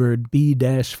 Bluebird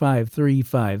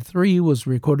B-5353 was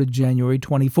recorded January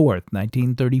 24,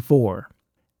 1934.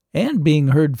 And being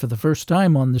heard for the first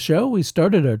time on the show, we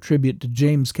started our tribute to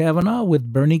James Cavanaugh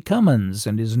with Bernie Cummins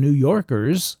and his New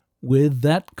Yorkers with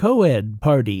That Co-Ed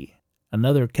Party,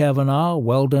 another Cavanaugh,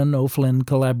 Weldon, O'Flynn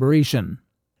collaboration.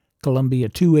 Columbia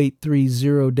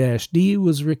 2830-D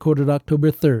was recorded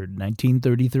October 3,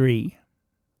 1933.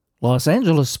 Los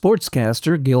Angeles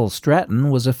sportscaster Gil Stratton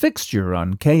was a fixture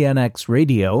on KNX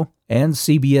Radio and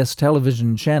CBS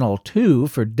Television Channel 2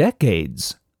 for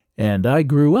decades, and I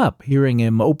grew up hearing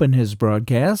him open his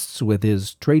broadcasts with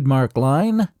his trademark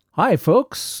line, "Hi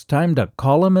folks, time to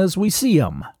call 'em as we see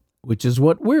 'em," which is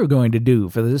what we're going to do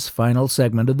for this final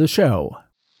segment of the show.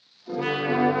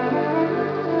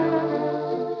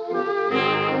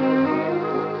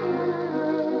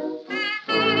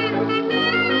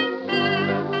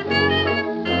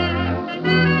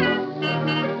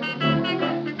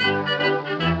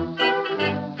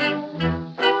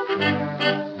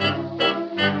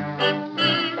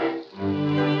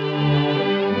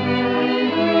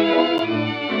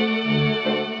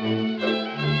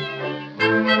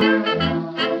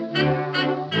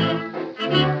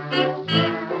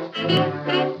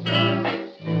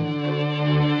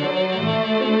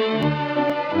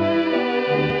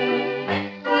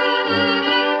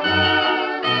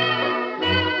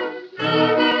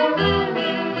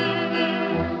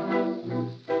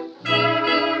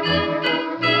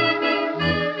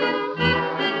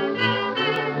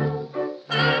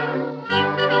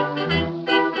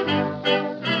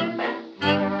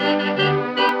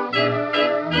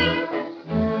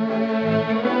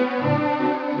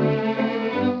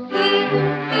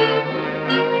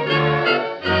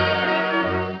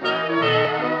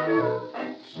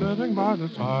 By the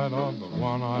side of the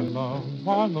one I love,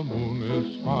 while the moon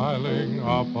is smiling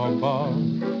up above.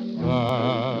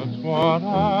 That's what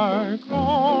I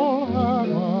call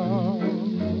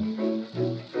heaven.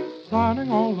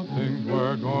 Planning all the things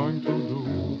we're going to do.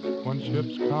 When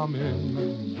ships come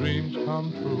in, dreams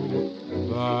come true.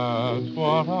 That's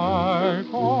what I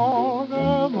call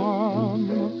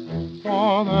heaven.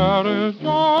 For there is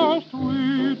just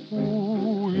sweet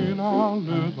food in our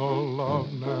little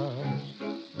love nest.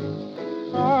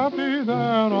 Happy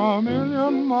there a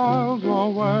million miles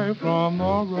away from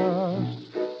the rest.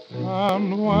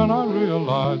 And when I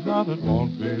realize that it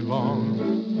won't be long,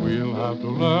 we'll have to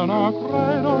learn our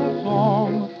cradle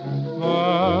song.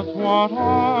 That's what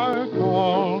I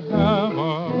call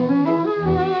heaven.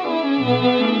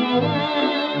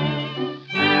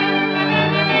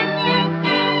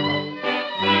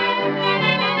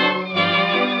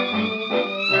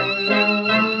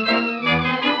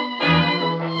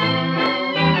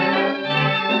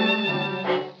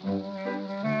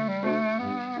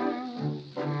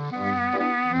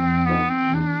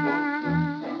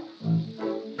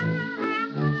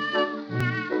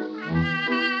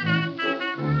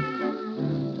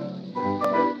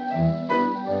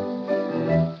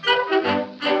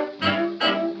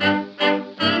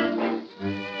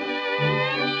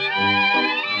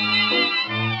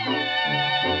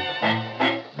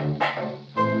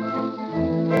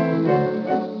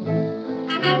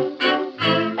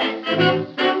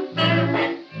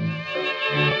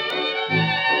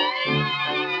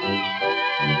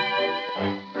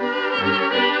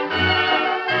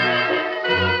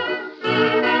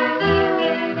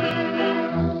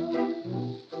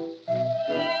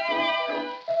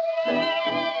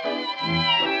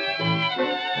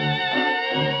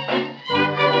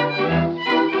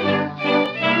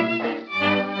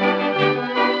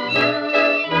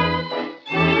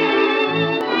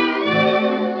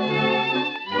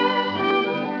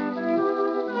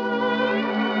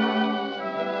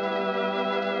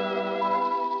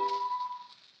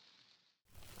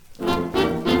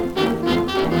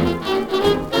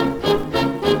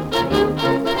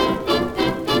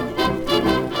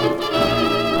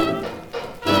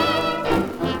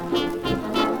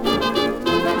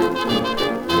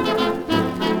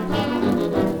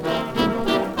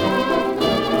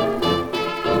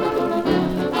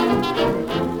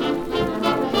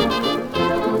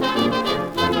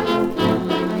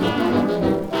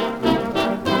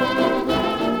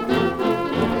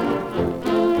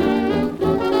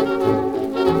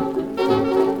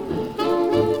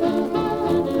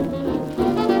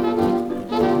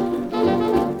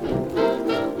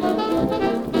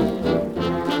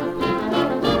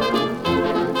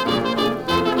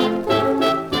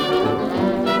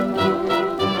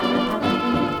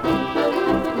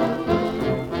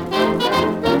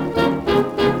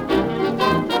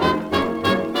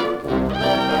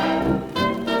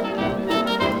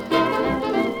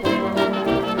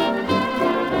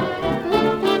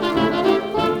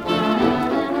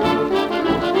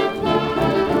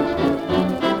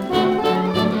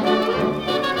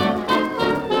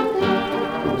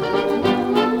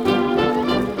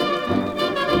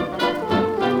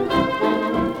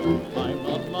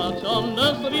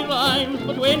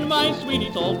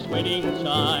 clock's wedding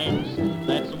chimes.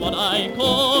 That's what I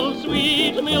call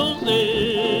sweet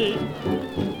music.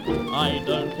 I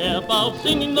don't care about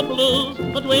singing the blues,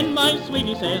 but when my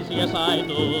sweetie says yes I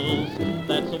do,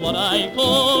 that's what I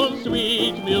call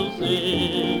sweet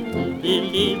music.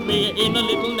 Believe me, in a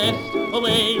little nest,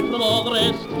 away from all the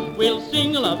rest, we'll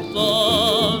sing a love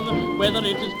song. Whether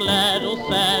it is glad or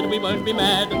sad, we won't be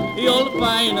mad, you'll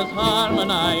find us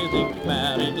harmonizing.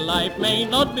 Married life may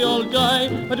not be all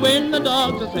joy, but when the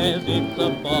doctor says it's a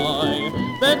boy,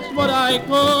 that's what I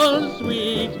call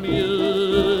sweet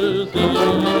music.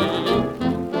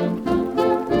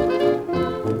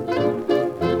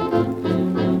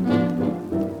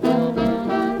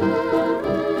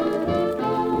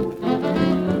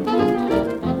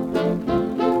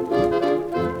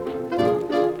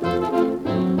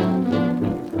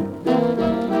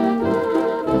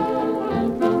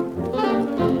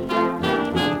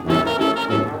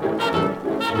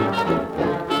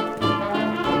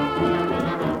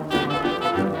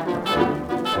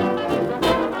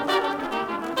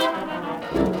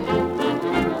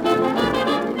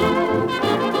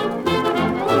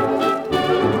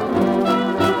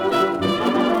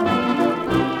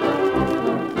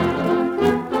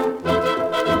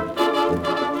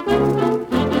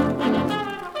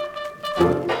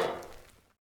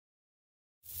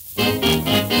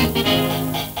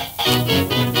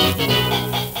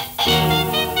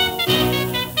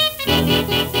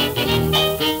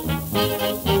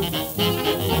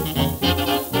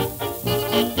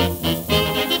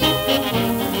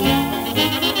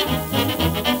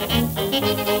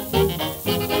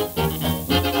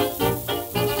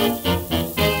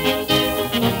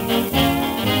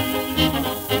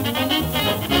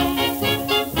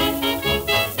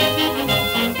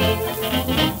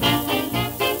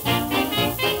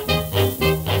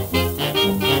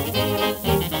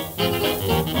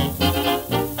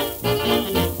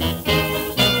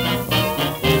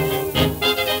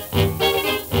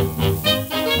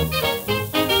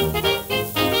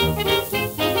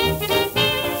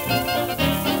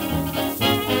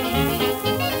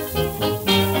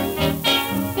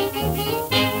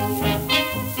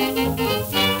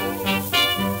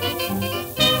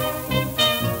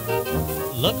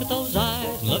 Look at those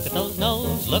eyes, look at those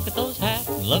nose, look at those hats,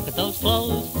 look at those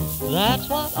clothes. That's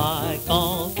what I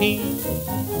call keen.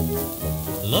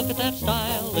 Look at that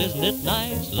style, isn't it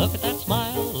nice? Look at that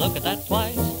smile, look at that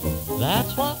twice.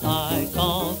 That's what I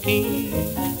call keen.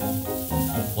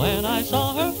 When I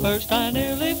saw her first, I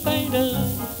nearly fainted,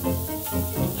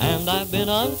 and I've been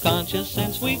unconscious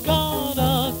since we got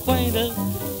acquainted.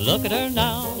 Look at her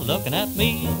now, looking at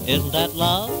me. Isn't that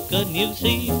love? Couldn't you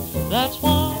see? That's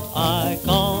what I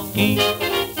call keen.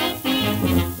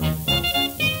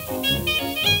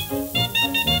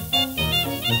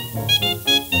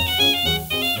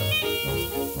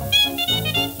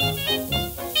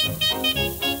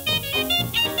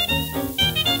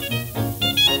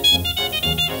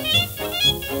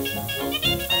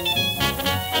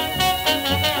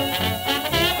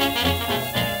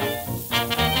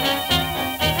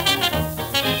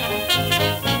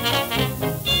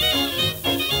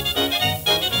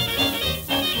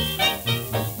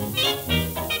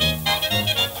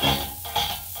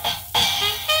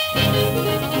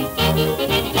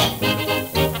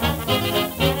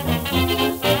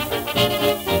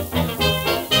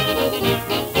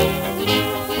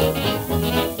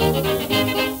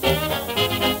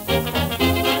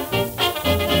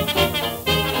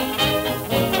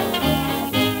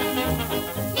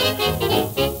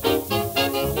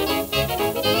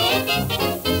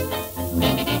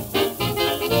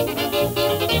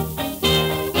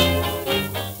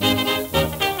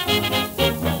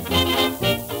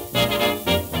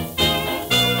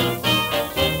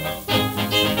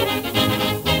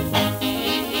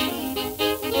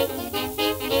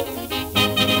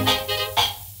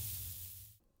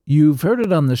 You've heard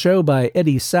it on the show by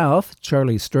Eddie South,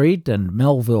 Charlie Straight, and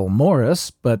Melville Morris,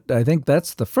 but I think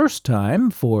that's the first time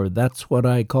for That's What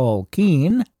I Call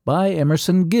Keen by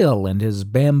Emerson Gill and his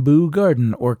Bamboo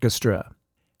Garden Orchestra.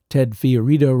 Ted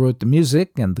Fiorito wrote the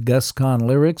music, and the Gus Kahn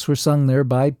lyrics were sung there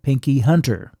by Pinky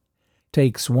Hunter.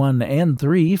 Takes 1 and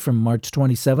 3 from March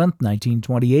 27,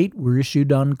 1928 were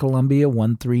issued on Columbia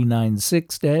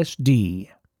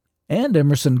 1396-D. And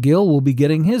Emerson Gill will be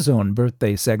getting his own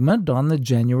birthday segment on the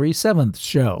January 7th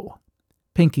show.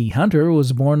 Pinky Hunter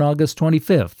was born August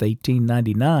 25th,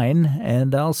 1899,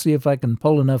 and I'll see if I can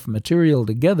pull enough material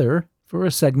together for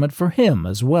a segment for him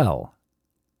as well.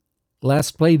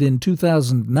 Last played in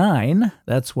 2009,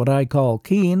 That's What I Call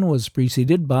Keen was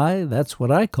preceded by That's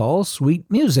What I Call Sweet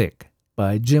Music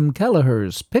by Jim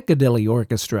Kelleher's Piccadilly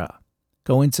Orchestra.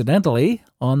 coincidentally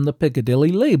on the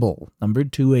Piccadilly label, number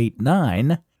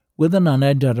 289, with an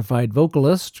unidentified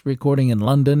vocalist recording in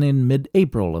London in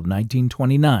mid-April of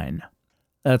 1929.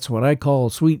 That's What I Call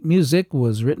Sweet Music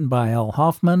was written by Al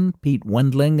Hoffman, Pete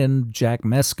Wendling, and Jack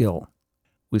Meskill.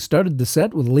 We started the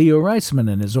set with Leo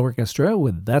Reisman and his orchestra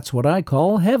with That's What I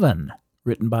Call Heaven,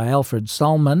 written by Alfred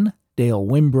Salmon, Dale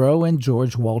Wimbrow, and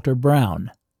George Walter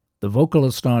Brown. The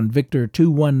vocalist on Victor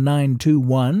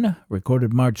 21921,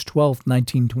 recorded March 12,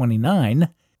 1929,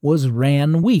 was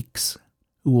Ran Weeks,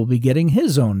 who will be getting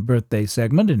his own birthday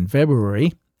segment in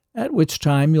February, at which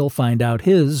time you'll find out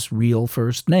his real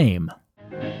first name.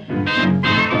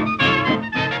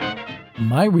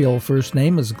 My real first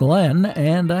name is Glenn,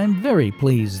 and I'm very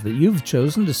pleased that you've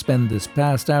chosen to spend this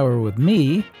past hour with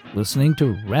me listening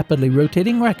to Rapidly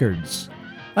Rotating Records.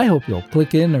 I hope you'll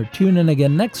click in or tune in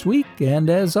again next week, and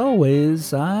as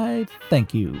always, I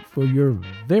thank you for your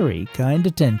very kind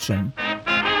attention.